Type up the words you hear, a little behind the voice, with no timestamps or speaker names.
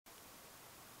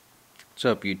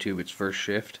What's up, YouTube? It's First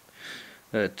Shift.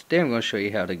 Today I'm going to show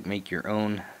you how to make your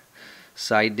own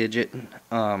Cydget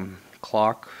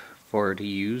clock to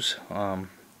use. What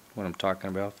I'm talking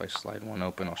about, if I slide one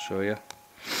open, I'll show you.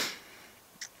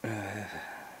 If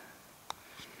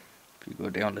you go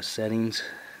down to settings,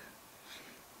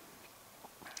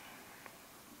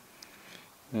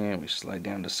 and we slide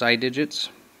down to Cydgets.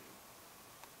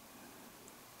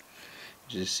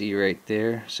 As you see right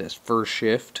there, it says First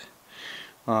Shift.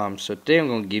 So today I'm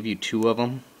going to give you two of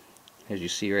them. As you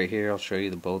see right here, I'll show you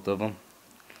both of them.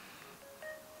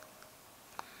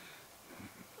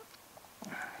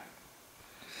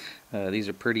 These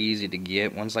are pretty easy to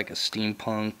get. One's like a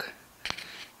steampunk,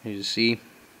 as you see,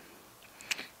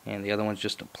 and the other one's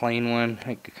just a plain one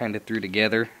I kind of threw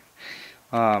together.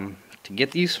 To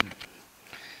get these,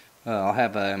 I'll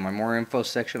have in my more info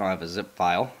section, I'll have a zip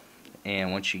file,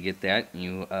 and once you get that,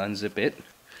 you unzip it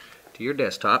to your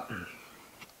desktop.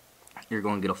 You're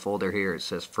going to get a folder here. It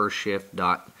says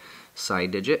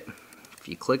firstshift.cydget. If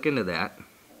you click into that,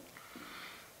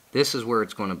 this is where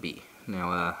it's going to be.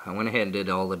 Now, I went ahead and did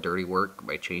all the dirty work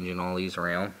by changing all these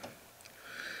around.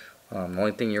 The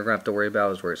only thing you're going to have to worry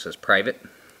about is where it says private.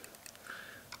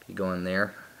 You go in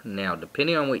there. Now,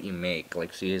 depending on what you make,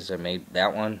 like see, I made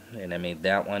that one, and I made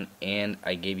that one, and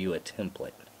I gave you a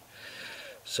template.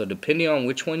 So depending on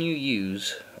which one you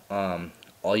use,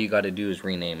 all you got to do is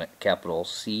rename it capital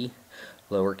C,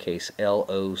 lowercase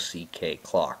L-O-C-K,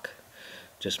 clock.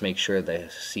 Just make sure the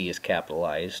C is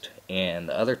capitalized, and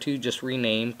the other two just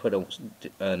rename, put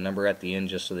a number at the end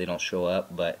just so they don't show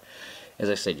up. But as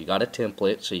I said, you got a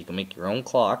template so you can make your own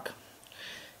clock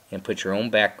and put your own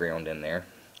background in there,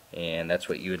 and that's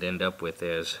what you would end up with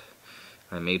as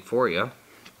I made for you,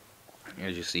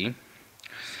 as you see.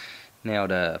 Now,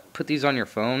 to put these on your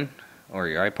phone or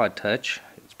your iPod Touch,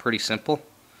 it's pretty simple.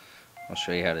 I'll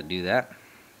show you how to do that.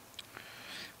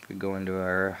 If we go into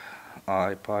our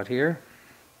iPod here,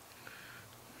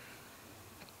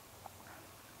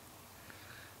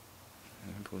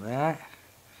 and that.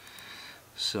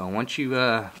 So once you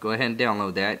go ahead and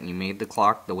download that, and you made the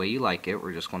clock the way you like it,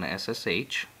 we're just going to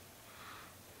SSH,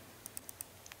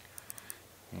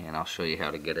 and I'll show you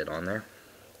how to get it on there.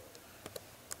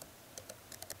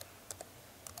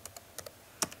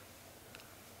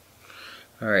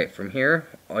 Alright, from here,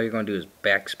 all you're going to do is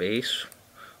backspace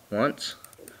once,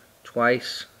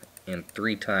 twice, and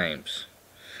 3 times.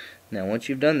 Now, once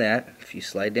you've done that, if you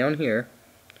slide down here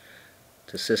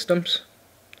to Systems,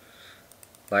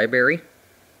 Library,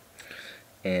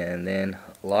 and then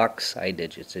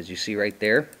LockCydgets, as you see right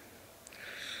there.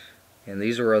 And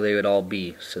these are where they would all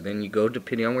be. So then you go,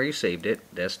 depending on where you saved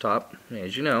it, desktop,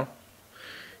 as you know,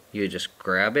 you just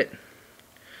grab it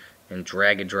and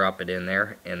drag and drop it in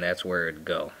there, and that's where it'd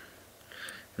go.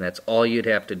 And that's all you'd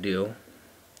have to do.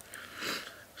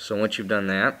 So once you've done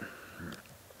that,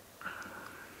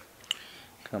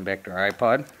 come back to our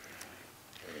iPod,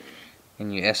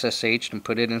 and you SSH and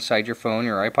put it inside your phone,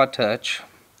 your iPod Touch.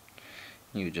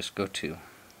 You just go to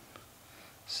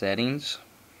Settings,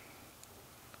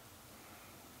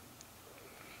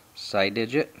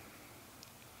 Cydget,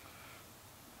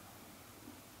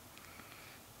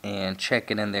 and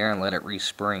check it in there and let it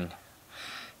respring.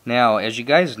 Now, as you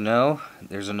guys know,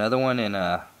 there's another one in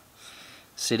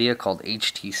Cydget called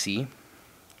HTC,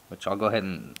 which I'll go ahead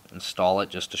and install it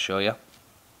just to show you.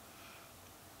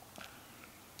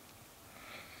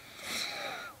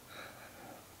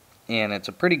 And it's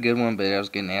a pretty good one, but I was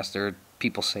getting asked, there are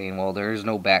people saying, well, there is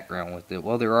no background with it.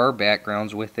 Well, there are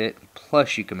backgrounds with it,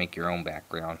 plus you can make your own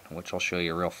background, which I'll show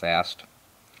you real fast.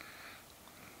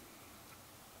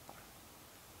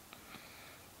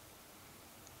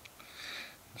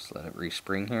 Just let it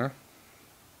respring here.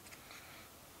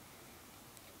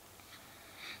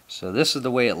 So this is the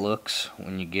way it looks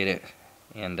when you get it,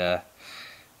 and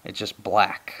it's just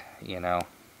black, you know.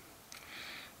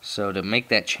 So to make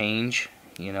that change,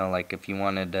 you know, like if you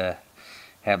wanted to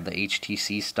have the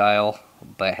HTC style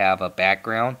but have a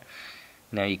background,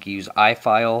 now you can use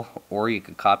iFile, or you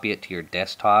could copy it to your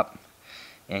desktop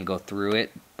and go through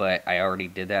it, but I already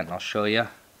did that, and I'll show you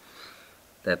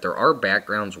that there are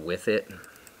backgrounds with it.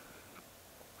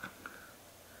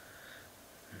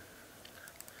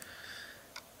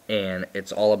 And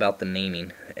it's all about the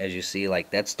naming. As you see, like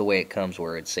that's the way it comes,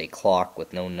 where it'd say clock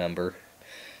with no number.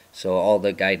 So all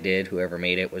the guy did, whoever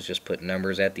made it, was just put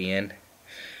numbers at the end.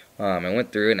 I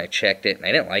went through and I checked it, and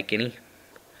I didn't like any.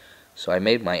 So I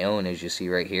made my own, as you see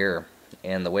right here.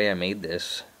 And the way I made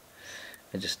this,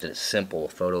 I just did a simple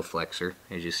photo flexor,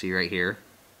 as you see right here.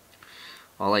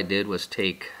 All I did was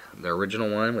take the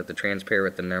original one with the transparent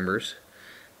with the numbers,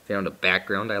 found a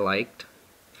background I liked,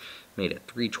 made it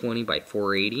 320 by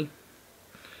 480,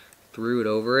 threw it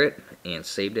over it, and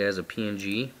saved it as a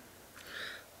PNG.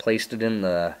 Placed it in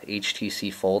the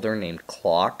HTC folder named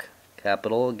clock,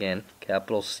 capital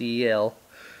C-L-O-C-K,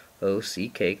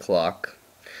 clock,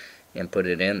 and put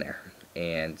it in there.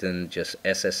 And then just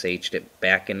SSH'd it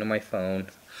back into my phone,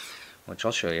 which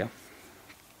I'll show you.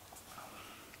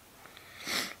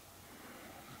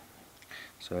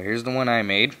 So here's the one I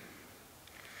made.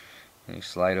 And you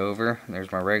slide over,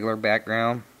 there's my regular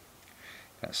background,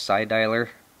 got a side dialer,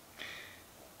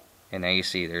 and now you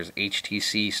see there's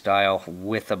HTC style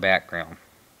with a background.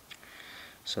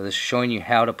 So this is showing you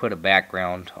how to put a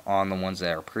background on the ones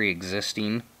that are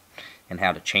pre-existing and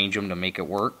how to change them to make it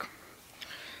work,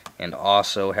 and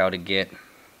also how to get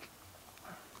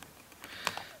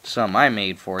some I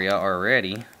made for you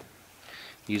already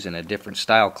using a different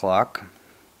style clock.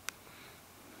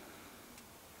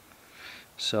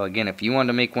 So again, if you wanted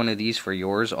to make one of these for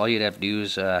yours, all you'd have to do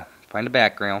is find a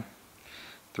background,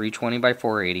 320 by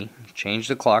 480, change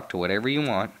the clock to whatever you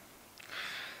want,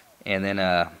 and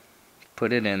then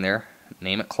put it in there,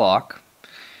 name it clock,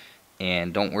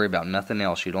 and don't worry about nothing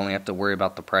else. You'd only have to worry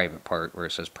about the private part where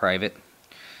it says private.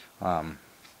 Right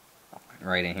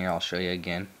in here, I'll show you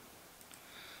again.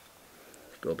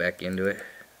 Go back into it.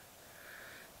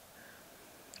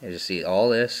 As you see, all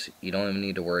this you don't even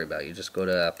need to worry about. You just go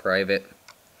to private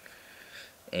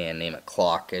and name it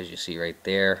clock, as you see right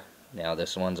there. Now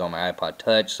this one's on my iPod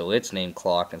Touch, so it's named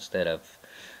clock instead of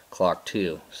clock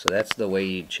 2. So that's the way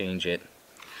you change it,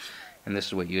 and this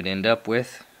is what you'd end up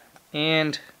with.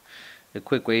 And a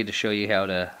quick way to show you how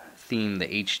to theme the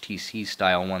HTC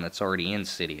style one that's already in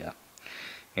Cydia,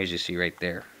 as you see right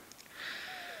there.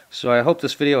 So I hope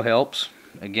this video helps.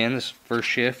 Again, this is first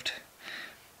shift.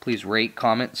 Please rate,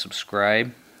 comment,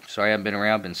 subscribe. Sorry I haven't been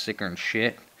around, been sicker and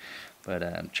shit, but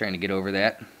I'm trying to get over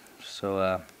that. So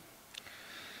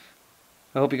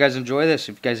I hope you guys enjoy this.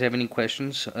 If you guys have any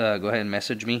questions, go ahead and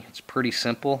message me. It's pretty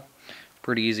simple,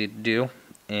 pretty easy to do,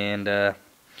 and I'll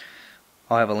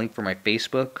have a link for my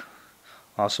Facebook,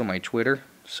 also my Twitter.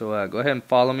 So go ahead and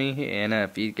follow me, and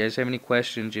if you guys have any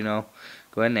questions, you know,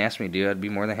 go ahead and ask me, dude. I'd be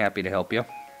more than happy to help you.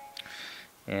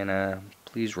 And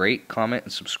please rate, comment,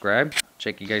 and subscribe.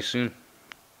 Check you guys soon.